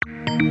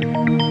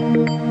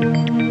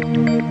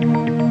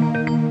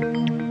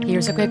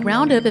Here's a quick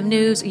roundup of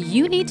news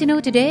you need to know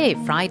today,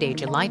 Friday,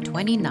 July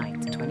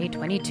 29th,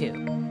 2022.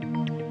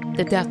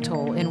 The death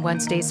toll in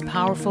Wednesday's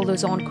powerful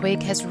Luzon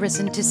quake has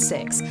risen to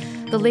 6.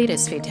 The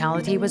latest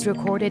fatality was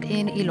recorded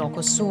in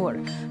Ilocos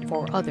Sur.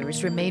 4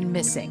 others remain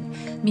missing.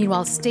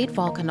 Meanwhile, state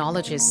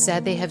volcanologists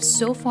said they have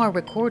so far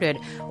recorded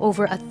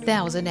over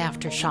 1,000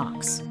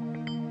 aftershocks.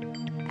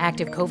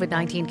 Active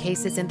COVID-19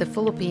 cases in the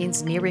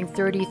Philippines nearing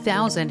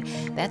 30,000.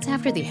 That's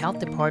after the health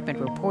department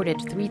reported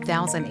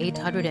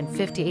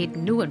 3,858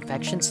 new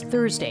infections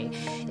Thursday.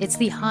 It's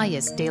the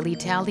highest daily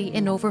tally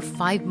in over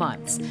 5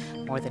 months.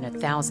 More than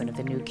 1,000 of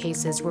the new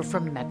cases were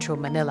from Metro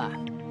Manila.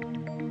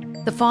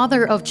 The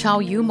father of Chow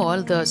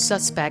Yumol, the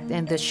suspect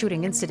in the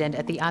shooting incident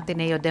at the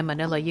Ateneo de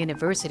Manila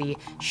University,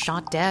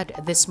 shot dead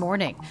this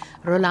morning.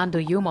 Rolando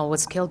Yumol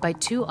was killed by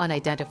 2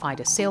 unidentified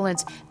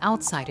assailants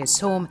outside his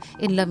home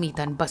in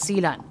Lamitan,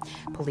 Basilan.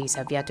 Police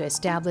have yet to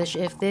establish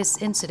if this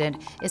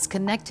incident is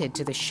connected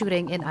to the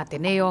shooting in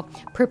Ateneo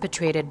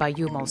perpetrated by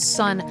Yumol's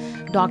son,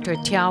 Dr.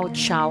 Tiao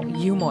Chow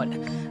Yumol.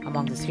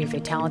 Among the 3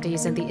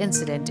 fatalities in the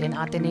incident in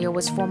Ateneo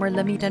was former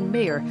Lamitan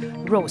Mayor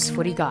Rose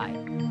Furigay.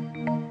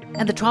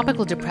 And the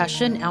tropical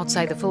depression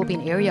outside the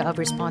Philippine area of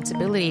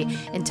responsibility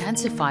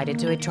intensified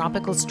into a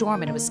tropical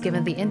storm and was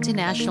given the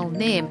international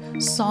name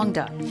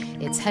Songda.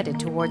 It's headed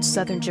towards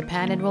southern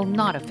Japan and will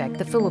not affect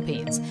the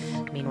Philippines.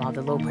 Meanwhile,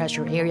 the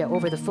low-pressure area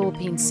over the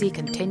Philippine Sea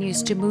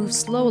continues to move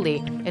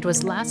slowly. It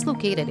was last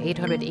located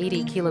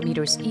 880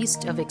 kilometers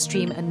east of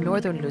extreme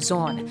northern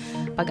Luzon.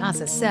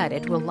 Pag-asa said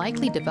it will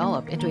likely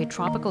develop into a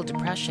tropical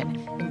depression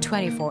in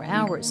 24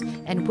 hours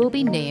and will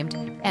be named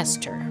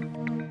Esther.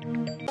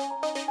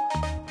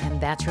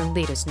 That's your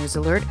latest news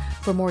alert.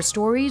 For more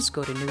stories,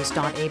 go to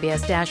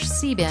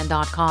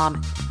news.abs-cbn.com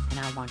and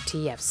I'm on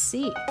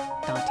tfc.tv.